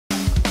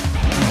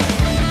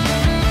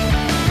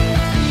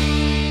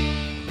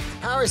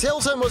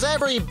Paris Hilton was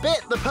every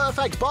bit the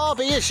perfect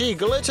Barbie as she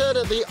glittered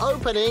at the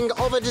opening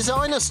of a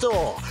designer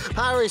store.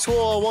 Paris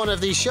wore one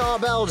of the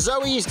Charbel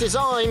Zoe's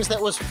designs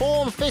that was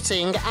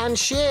form-fitting and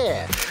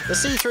sheer. The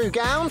see-through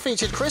gown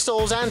featured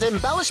crystals and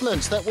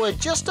embellishments that were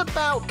just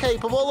about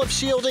capable of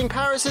shielding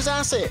Paris's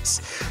assets.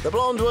 The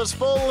blonde was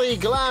fully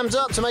glammed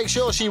up to make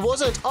sure she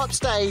wasn't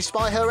upstaged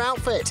by her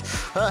outfit.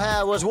 Her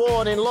hair was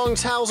worn in long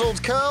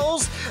tousled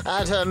curls,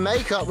 and her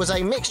makeup was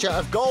a mixture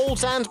of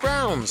golds and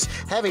browns.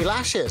 Heavy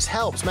lashes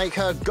helped make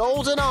her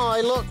golden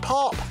eye look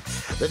pop.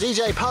 The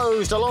DJ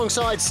posed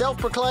alongside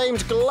self-proclaimed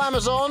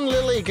glamazon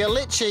Lily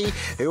Gallicci,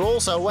 who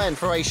also went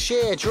for a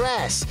sheer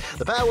dress.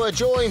 The pair were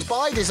joined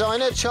by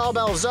designer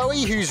Charbel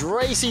Zoe, whose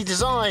racy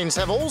designs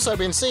have also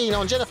been seen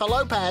on Jennifer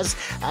Lopez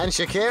and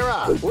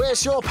Shakira. We're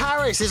sure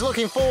Paris is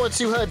looking forward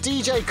to her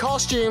DJ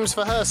costumes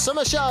for her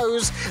summer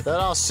shows that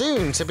are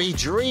soon to be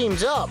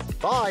dreamed up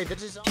by the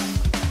designer.